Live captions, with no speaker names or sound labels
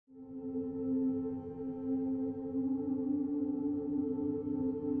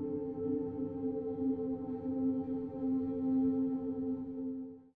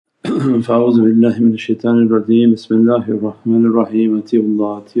فأعوذ بالله من الشيطان الرجيم بسم الله الرحمن الرحيم أطيعوا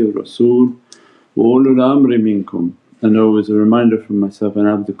الله أطيعوا الرسول وأولو الأمر منكم. And always a reminder for myself, and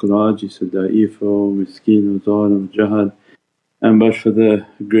Abdul Qur'an, so da'ifo, miskeen, zalim, jahal, and but for the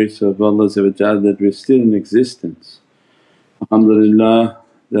grace of Allah that we're still in existence. Alhamdulillah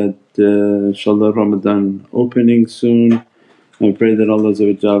that inshaAllah Ramadan opening soon. I pray that Allah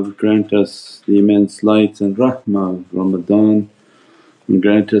grant us the immense lights and rahmah of Ramadan and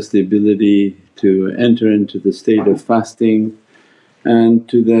grant us the ability to enter into the state of fasting and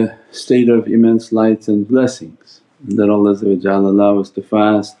to the state of immense lights and blessings. And that Allah allow us to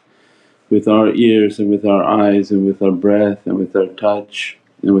fast with our ears and with our eyes and with our breath and with our touch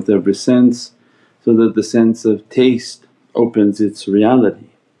and with every sense, so that the sense of taste opens its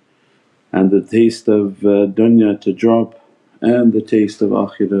reality and the taste of dunya to drop and the taste of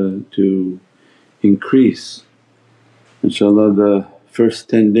akhirah to increase. InshaAllah the first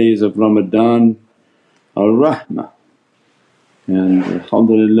 10 days of Ramadan are rahmah, and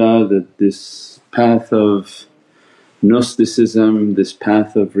alhamdulillah that this path of Gnosticism, this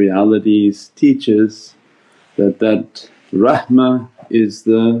path of realities teaches that rahmah is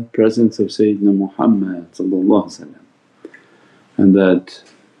the presence of Sayyidina Muhammad, and that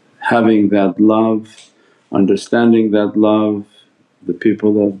having that love, understanding that love, the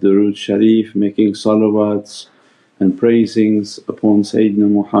people of durood sharif making salawats and praisings upon Sayyidina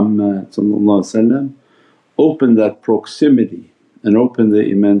Muhammad open that proximity and open the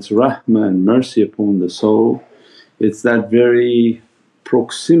immense rahmah and mercy upon the soul. It's that very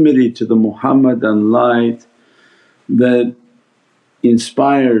proximity to the Muhammadan light that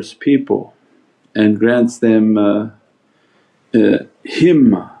inspires people and grants them a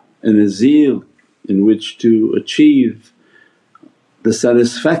himmah and a zeal in which to achieve the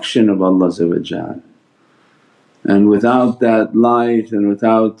satisfaction of Allah. And without that light and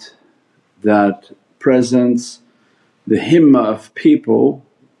without that presence, the himmah of people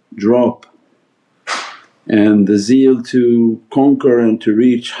drop, and the zeal to conquer and to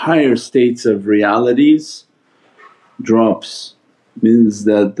reach higher states of realities drops. Means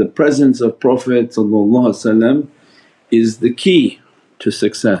that the presence of Prophet is the key to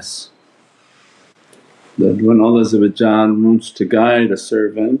success. That when Allah wants to guide a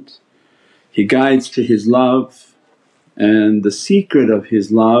servant, He guides to His love, and the secret of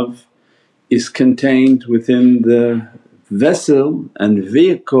His love is contained within the vessel and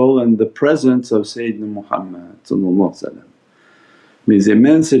vehicle and the presence of Sayyidina Muhammad. Means the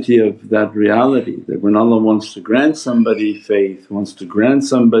immensity of that reality, that when Allah wants to grant somebody faith, wants to grant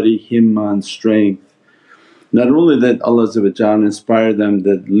somebody himmah and strength, not only that Allah inspire them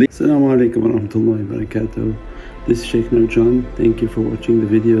that… As-salamu alaykum wa rahmatullahi wa barakatuh. This is Shaykh Nurjan. Thank you for watching the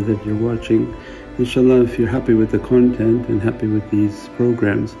video that you're watching. InshaAllah if you're happy with the content and happy with these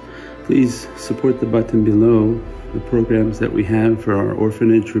programs, please support the button below, the programs that we have for our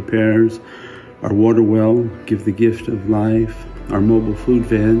orphanage repairs, our water well, Give the Gift of Life, our mobile food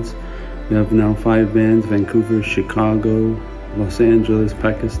vans. We have now 5 vans: Vancouver, Chicago, Los Angeles,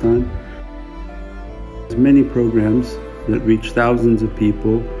 Pakistan. There's many programs that reach thousands of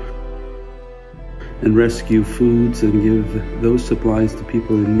people and rescue foods and give those supplies to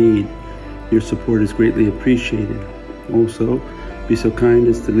people in need. Your support is greatly appreciated. Also be so kind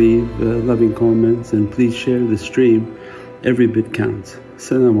as to leave loving comments, and please share the stream, every bit counts.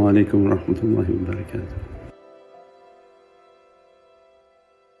 As-salamu alaykum wa rahmatullahi wa barakatuh.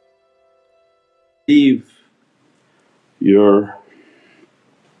 Leave your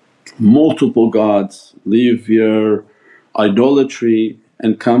multiple gods, leave your idolatry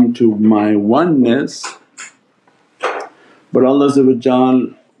and come to my oneness. But Allah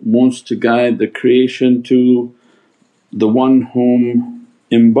wants to guide the creation to the one whom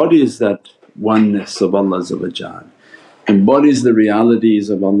embodies that oneness of Allah, embodies the realities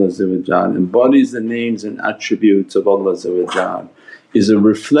of Allah, embodies the names and attributes of Allah, is a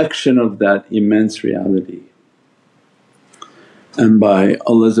reflection of that immense reality. And by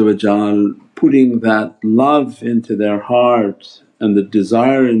Allah putting that love into their heart and the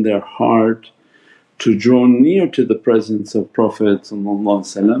desire in their heart to draw near to the presence of Prophet,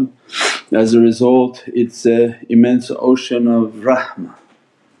 as a result it's an immense ocean of rahmah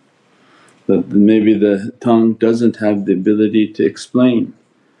that maybe the tongue doesn't have the ability to explain.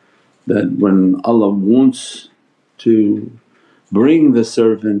 That when Allah wants to bring the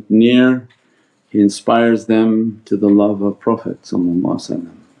servant near, He inspires them to the love of Prophet,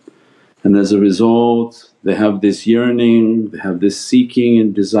 and as a result they have this yearning, they have this seeking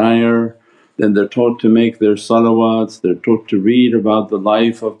and desire. Then they're taught to make their salawats, they're taught to read about the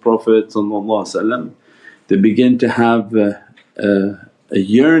life of Prophet. They begin to have a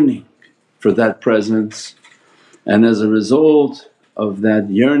yearning for that presence, and as a result of that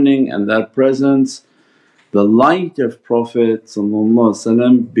yearning and that presence, the light of Prophet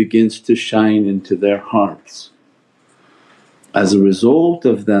begins to shine into their hearts. As a result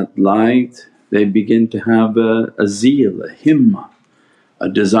of that light they begin to have a zeal, a himmah, a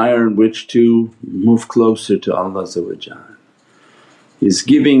desire in which to move closer to Allah. He's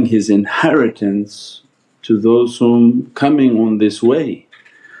giving His inheritance to those whom coming on this way.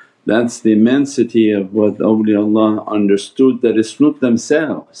 That's the immensity of what awliyaullah understood, that it's not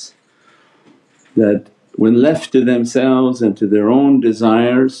themselves, that when left to themselves and to their own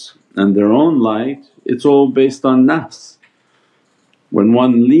desires and their own light, it's all based on nafs. When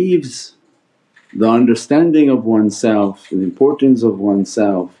one leaves the understanding of oneself, the importance of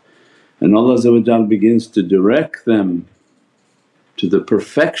oneself, and Allah begins to direct them to the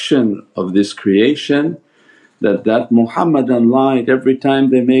perfection of this creation, that Muhammadan light, every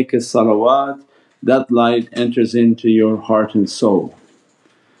time they make a salawat, that light enters into your heart and soul.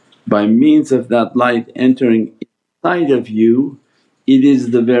 By means of that light entering inside of you, it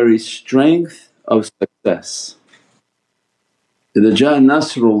is the very strength of success. إِذَا جَاءَ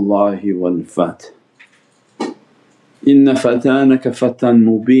نَصْرُ اللَّهِ وَالْفَتْحُ إِنَّ فَتَانَكَ فَتًّا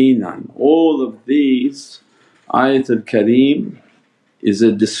مُبِينًا. All of these Ayatul Kareem is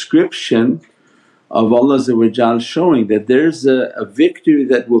a description of Allah showing that there's a victory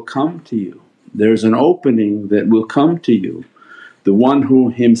that will come to you, there's an opening that will come to you. The one who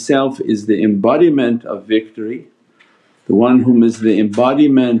himself is the embodiment of victory, the one whom is the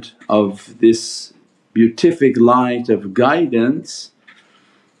embodiment of this beatific light of guidance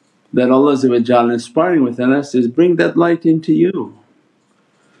that Allah inspiring within us is bring that light into you.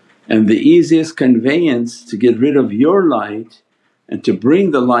 And the easiest conveyance to get rid of your light and to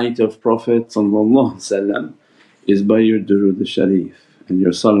bring the light of Prophet is by your durood sharif and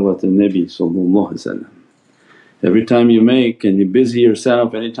your salawat al-Nabi. Every time you make and you busy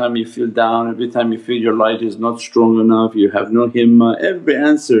yourself, anytime you feel down, every time you feel your light is not strong enough, you have no himmah, every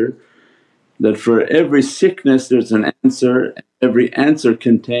answer, that for every sickness there's an answer, and every answer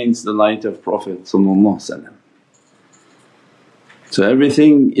contains the light of Prophet. So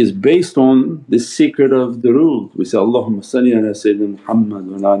everything is based on this secret of durood. We say, Allahumma salli ala Sayyidina Muhammad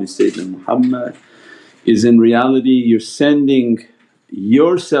wa ala ali Sayyidina Muhammad, is in reality you're sending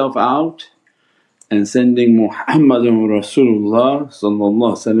yourself out and sending Muhammadun Rasulullah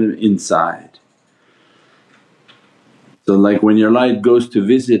inside. So like when your light goes to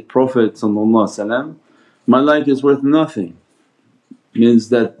visit Prophet, my light is worth nothing, means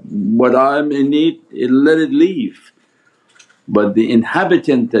that what I'm in need, let it leave. But the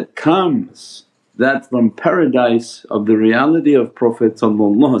inhabitant that comes, that from paradise of the reality of Prophet,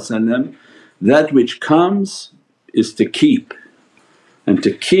 that which comes is to keep, and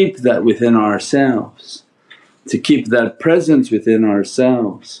to keep that within ourselves, to keep that presence within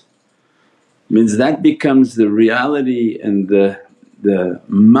ourselves. Means that becomes the reality and the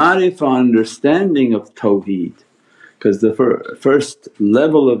ma'rifah understanding of tawheed, because the first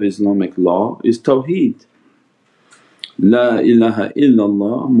level of Islamic law is tawheed. La ilaha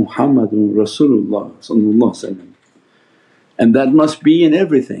illallah Muhammadun Rasulullah, and that must be in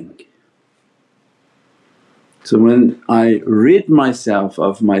everything. So when I rid myself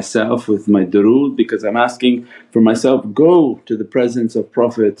of myself with my durood, because I'm asking for myself, go to the presence of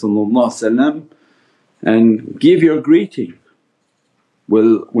Prophet and give your greeting.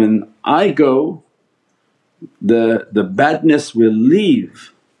 Well, when I go, the badness will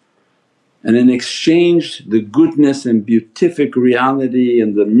leave, and in exchange the goodness and beatific reality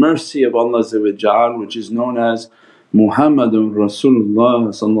and the mercy of Allah which is known as Muhammadun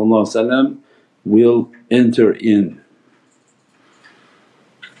Rasulullah will enter in.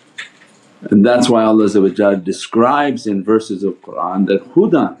 And that's why Allah describes in verses of Qur'an that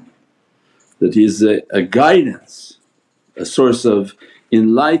hudan, that He is a guidance, a source of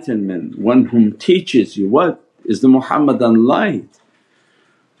enlightenment, one whom teaches you what is the Muhammadan light.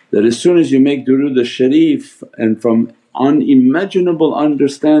 That as soon as you make durood al-sharif and from unimaginable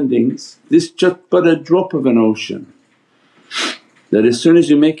understandings, this just but a drop of an ocean, that as soon as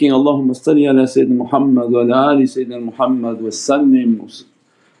you're making Allahumma salli ala Sayyidina Muhammad wa ala ali Sayyidina Muhammad wa sallim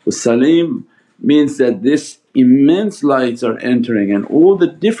wa salim, means that this immense lights are entering, and all the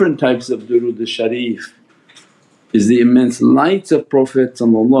different types of durood al-sharif is the immense lights of Prophet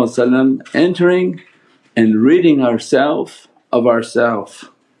entering and ridding ourself of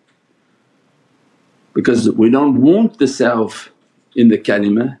ourself. Because we don't want the self in the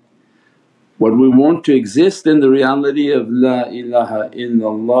kalimah, what we want to exist in the reality of La ilaha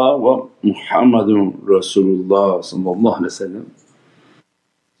illallah wa Muhammadun Rasulullah.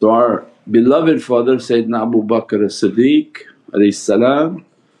 So our beloved father Sayyidina Abu Bakr as-Siddiq alayhi salam,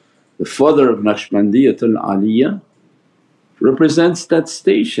 the father of Naqshbandiyatul Aliyah, represents that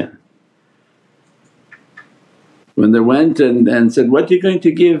station. When they went and said, "What are you going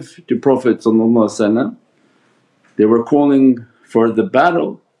to give to Prophet?" they were calling for the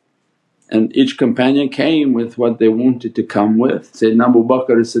battle, and each companion came with what they wanted to come with. Sayyidina Abu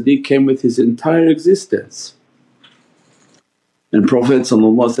Bakr as-Siddiq came with his entire existence. And Prophet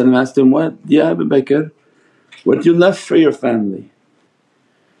asked him, "What Ya Abu Bakr, what you left for your family?"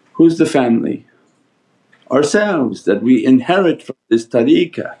 Who's the family? Ourselves, that we inherit from this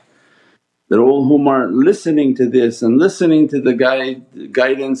tariqah, that all whom are listening to this and listening to the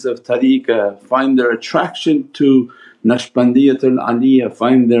guidance of tariqah find their attraction to Naqshbandiyatul Aliyah,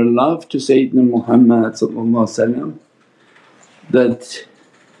 find their love to Sayyidina Muhammad, that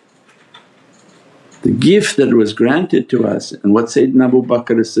the gift that was granted to us and what Sayyidina Abu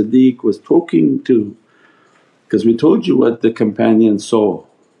Bakr as-Siddiq was talking to. Because we told you what the companions saw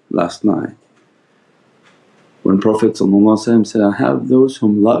last night when Prophet said, "I have those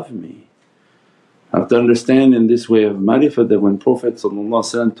whom love me." I have to understand in this way of marifah that when Prophet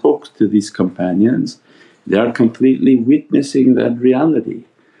talks to these companions, they are completely witnessing that reality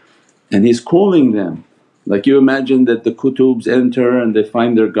and he's calling them. Like you imagine that the kutubs enter and they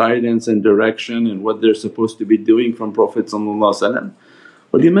find their guidance and direction and what they're supposed to be doing from Prophet.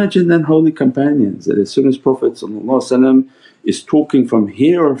 Well, imagine then holy companions, that as soon as Prophet is talking from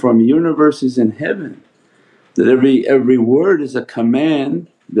here or from universes in heaven, that every word is a command,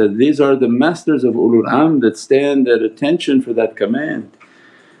 that these are the masters of ulul amr that stand at attention for that command.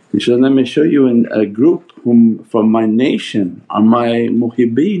 Inshallah, let me show you in a group whom from my nation are my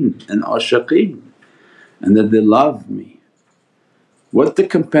muhibbeen and ashiqeen, and that they love me. What the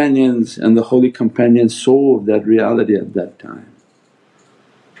companions and the holy companions saw of that reality at that time,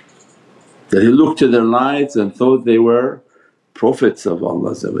 that he looked to their lights and thought they were prophets of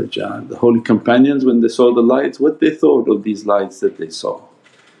Allah. The holy companions when they saw the lights, what they thought of these lights that they saw?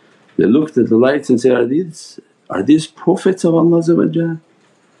 They looked at the lights and said, are these prophets of Allah?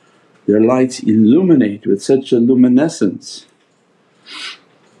 Their lights illuminate with such a luminescence.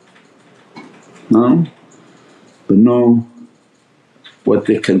 No? But no, what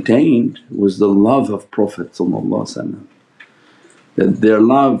they contained was the love of Prophet, that their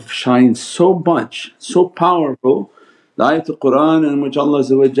love shines so much, so powerful. The ayatul Qur'an in which Allah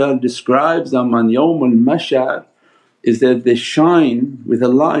describes them on Yawmul Mash'ar is that they shine with a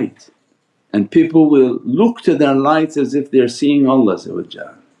light and people will look to their lights as if they're seeing Allah,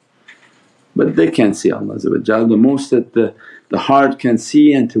 but they can't see Allah. The most that the heart can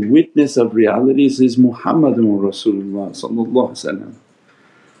see and to witness of realities is Muhammadun Rasulullah.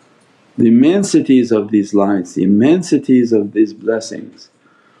 The immensities of these lights, the immensities of these blessings.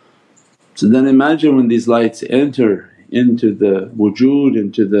 So then imagine when these lights enter into the wujood,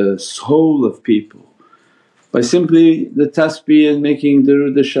 into the soul of people by simply the tasbih and making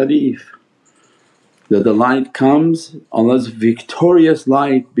durood al-sharif, that the light comes, Allah's victorious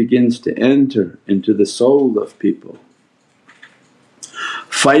light begins to enter into the soul of people,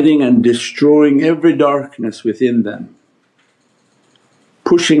 fighting and destroying every darkness within them,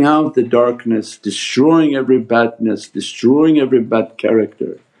 pushing out the darkness, destroying every badness, destroying every bad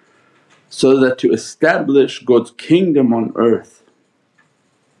character, so that to establish God's kingdom on earth.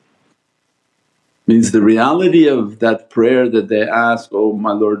 Means the reality of that prayer that they ask, "Oh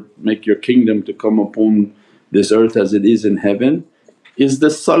my Lord, make your kingdom to come upon this earth as it is in heaven," is the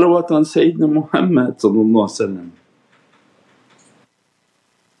salawat on Sayyidina Muhammad.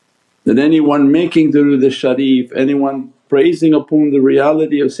 That anyone making durood al-sharif, anyone praising upon the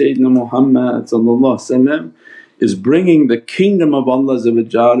reality of Sayyidina Muhammad is bringing the kingdom of Allah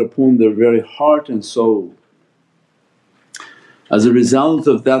upon their very heart and soul. As a result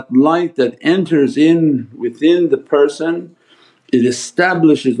of that light that enters in within the person, it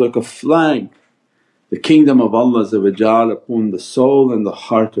establishes like a flag the kingdom of Allah upon the soul and the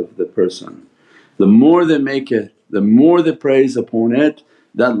heart of the person. The more they make it, the more they praise upon it,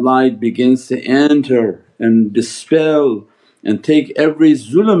 that light begins to enter and dispel and take every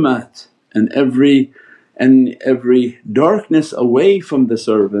zulumat and every darkness away from the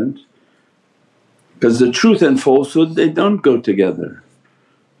servant. Because the truth and falsehood they don't go together.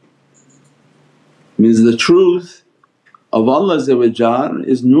 Means the truth of Allah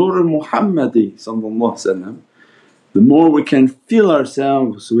is Nur Muhammadi. The more we can fill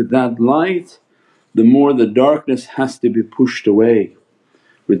ourselves with that light, the more the darkness has to be pushed away.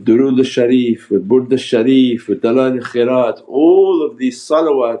 With durood al-sharif, with burd al-sharif, with dalal al-khairat, all of these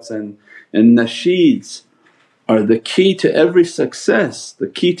salawats and nasheeds are the key to every success,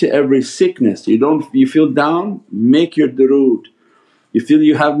 the key to every sickness. You feel down, make your durood. You feel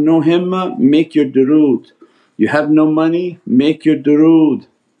you have no himmah, make your durood. You have no money, make your durood.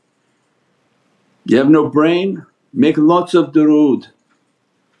 You have no brain, make lots of durood.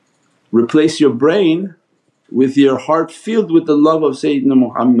 Replace your brain with your heart filled with the love of Sayyidina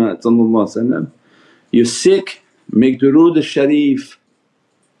Muhammad. You're sick, make durood al-sharif.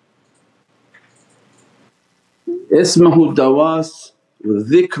 Ismahu dawas wa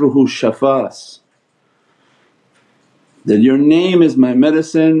dhikruhu shafas. That your name is my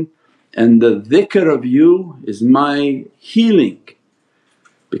medicine and the dhikr of you is my healing,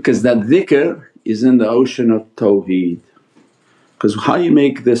 because that dhikr is in the ocean of tawheed. Because how you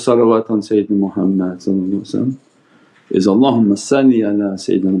make the salawat on Sayyidina Muhammad is, Allahumma salli ala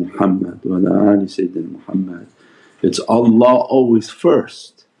Sayyidina Muhammad wa ala ali Sayyidina Muhammad. It's Allah always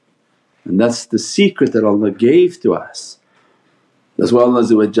first, and that's the secret that Allah gave to us. That's why Allah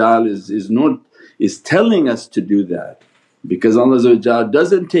is telling us to do that, because Allah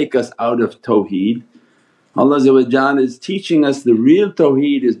doesn't take us out of tawheed. Allah is teaching us the real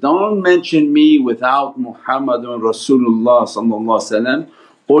tawheed is, don't mention me without Muhammadun Rasulullah,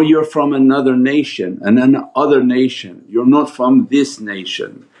 or you're from another nation and another nation, you're not from this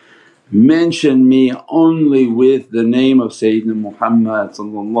nation. Mention me only with the name of Sayyidina Muhammad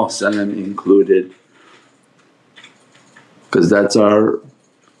included, because that's our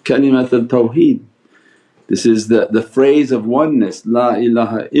kalimat al-tawheed. This is the phrase of oneness, La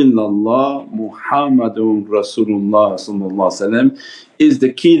ilaha illallah Muhammadun Rasulullah is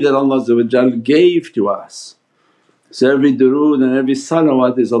the key that Allah gave to us. So every durood and every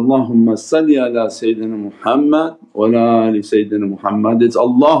salawat is, Allahumma salli ala Sayyidina Muhammad wa ala ali Sayyidina Muhammad. It's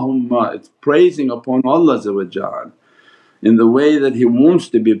Allahumma, it's praising upon Allah in the way that He wants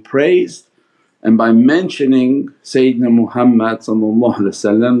to be praised, and by mentioning Sayyidina Muhammad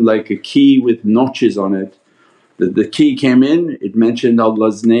like a key with notches on it. The key came in, it mentioned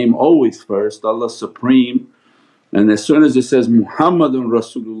Allah's name always first, Allah supreme, and as soon as it says Muhammadun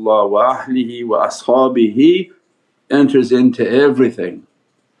Rasulullah wa ahlihi wa ashabihi, enters into everything,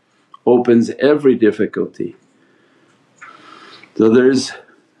 opens every difficulty. So there's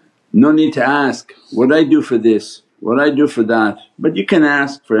no need to ask, what I do for this, what I do for that, but you can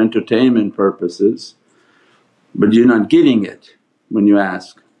ask for entertainment purposes, but you're not getting it when you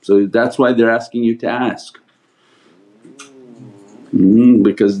ask. So that's why they're asking you to ask.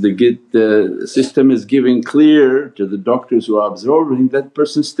 Because the system is giving clear to the doctors who are observing, that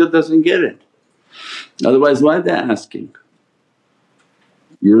person still doesn't get it. Otherwise why they asking?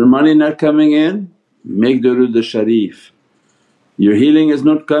 Your money not coming in, make durood al-sharif. Your healing is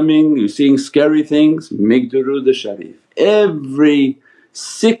not coming, you're seeing scary things, make durood al-sharif. Every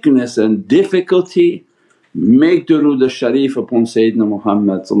sickness and difficulty, make durood al-sharif upon Sayyidina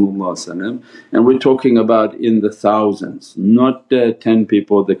Muhammad, and we're talking about in the thousands, not 10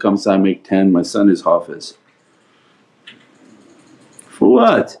 people that come say, I make 10, my son is Hafiz. For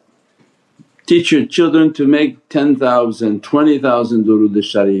what? Teach your children to make 10,000, 20,000 durood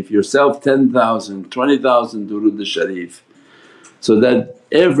al-sharif, yourself 10,000, 20,000 durood al-sharif, so that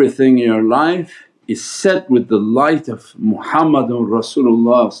everything in your life is set with the light of Muhammadun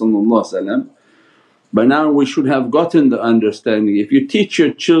Rasulullah. By now we should have gotten the understanding, if you teach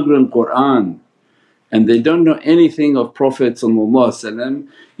your children Qur'an and they don't know anything of Prophet,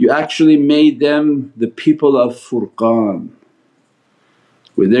 you actually made them the people of Furqan,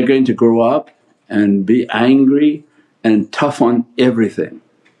 where they're going to grow up and be angry and tough on everything.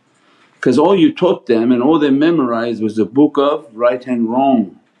 Because all you taught them and all they memorized was a book of right and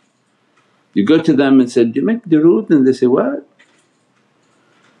wrong. You go to them and said, do you make durood? And they say, what?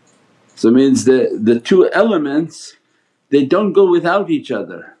 So it means the two elements, they don't go without each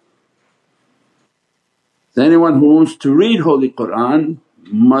other. So anyone who wants to read Holy Qur'an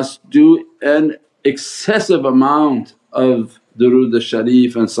must do an excessive amount of durood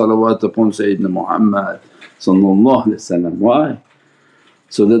al-sharif and salawat upon Sayyidina Muhammad. Why?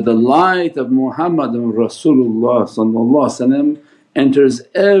 So that the light of Muhammadun Rasulullah enters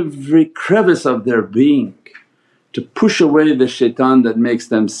every crevice of their being, to push away the shaitan that makes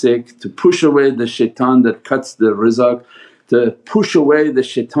them sick, to push away the shaitan that cuts their rizq, to push away the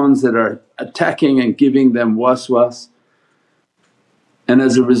shaitans that are attacking and giving them waswas. And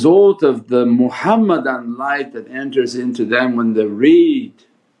as a result of the Muhammadan light that enters into them when they read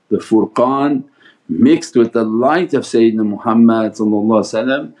the Furqan mixed with the light of Sayyidina Muhammad,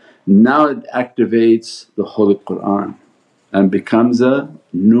 now it activates the Holy Qur'an and becomes a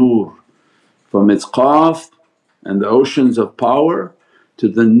noor from its qaf and the oceans of power to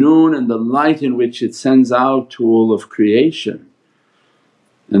the noon and the light in which it sends out to all of creation.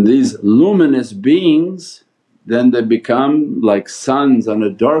 And these luminous beings then they become like suns on a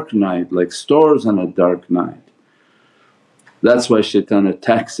dark night, like stars on a dark night. That's why shaitan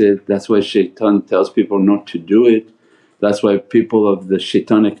attacks it, that's why shaitan tells people not to do it. That's why people of the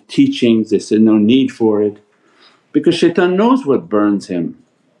shaitanic teachings they say, no need for it, because shaitan knows what burns him.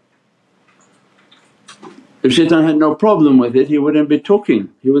 If shaitan had no problem with it he wouldn't be talking,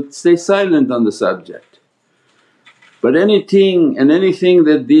 he would stay silent on the subject. But anything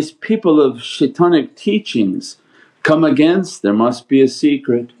that these people of shaitanic teachings come against, there must be a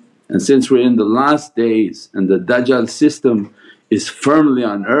secret. And since we're in the last days and the Dajjal system is firmly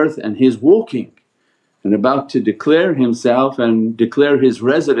on earth and he's walking and about to declare himself and declare his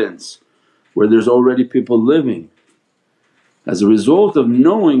residence where there's already people living. As a result of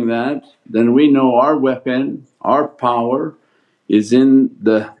knowing that, then we know our weapon, our power is in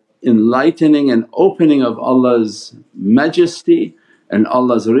the enlightening and opening of Allah's majesty and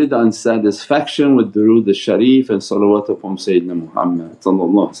Allah's rida and satisfaction with durood al-sharif and salawat upon Sayyidina Muhammad.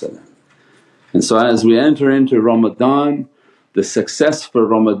 And so as we enter into Ramadan, the success for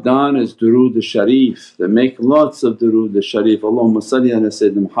Ramadan is durood al-sharif. They make lots of durood al-sharif, Allahumma salli ala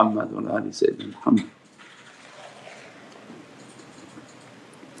Sayyidina Muhammad wa ala ali Sayyidina Muhammad.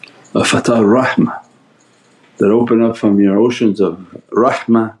 Wa fatah rahmah that open up from your oceans of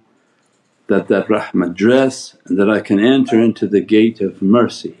rahmah, that rahmah dress and that I can enter into the gate of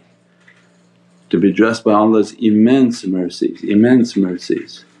mercy, to be dressed by Allah's immense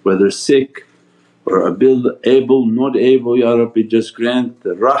mercies, whether sick or able, not able, Ya Rabbi just grant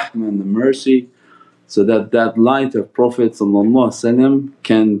the rahmah and the mercy so that light of Prophet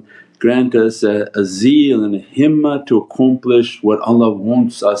can grant us a zeal and a himmah to accomplish what Allah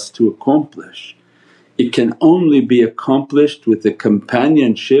wants us to accomplish. It can only be accomplished with the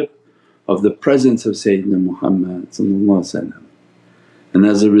companionship of the presence of Sayyidina Muhammad. And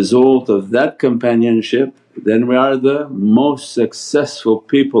as a result of that companionship then we are the most successful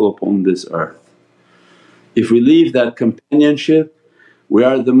people upon this earth. If we leave that companionship we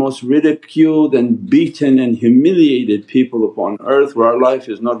are the most ridiculed and beaten and humiliated people upon earth, where our life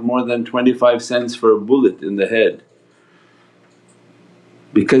is not more than 25 cents for a bullet in the head.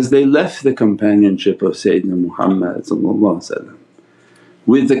 Because they left the companionship of Sayyidina Muhammad.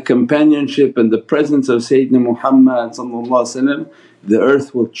 With the companionship and the presence of Sayyidina Muhammad the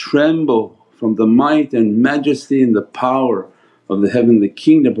earth will tremble from the might and majesty and the power of the heavenly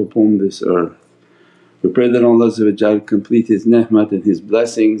kingdom upon this earth. We pray that Allah complete His ni'mat and His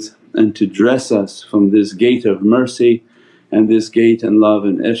blessings and to dress us from this gate of mercy and this gate and love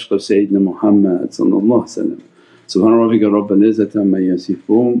and ishq of Sayyidina Muhammad. Subhana rabbika rabbil izzati amma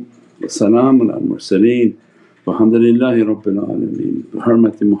yasifoon wa salaamun al mursaleen walhamdulillahi rabbil alameen bi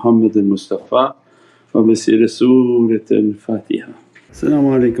hurmati Muhammadin Mustafa wa bi siri Suratul Fatiha. As-salamu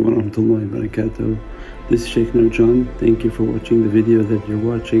alaykum wa rahmatullahi wa barakatuh. This is Shaykh Nurjan. Thank you for watching the video that you're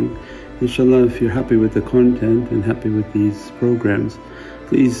watching. Inshallah, if you're happy with the content and happy with these programs,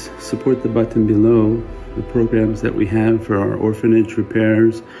 please support the button below, the programs that we have for our orphanage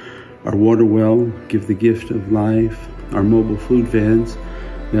repairs, our water well, Give the Gift of Life, our mobile food vans.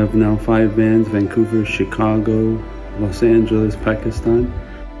 We have now 5 vans: Vancouver, Chicago, Los Angeles, Pakistan.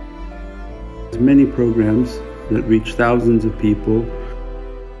 There's many programs that reach thousands of people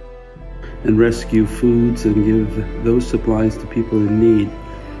and rescue foods and give those supplies to people in need.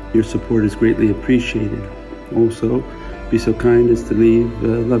 Your support is greatly appreciated. Also, be so kind as to leave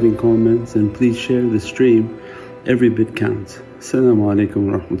loving comments and please share the stream. Every bit counts. As-salamu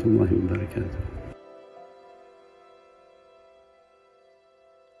alaykum wa rahmatullahi wa barakatuh.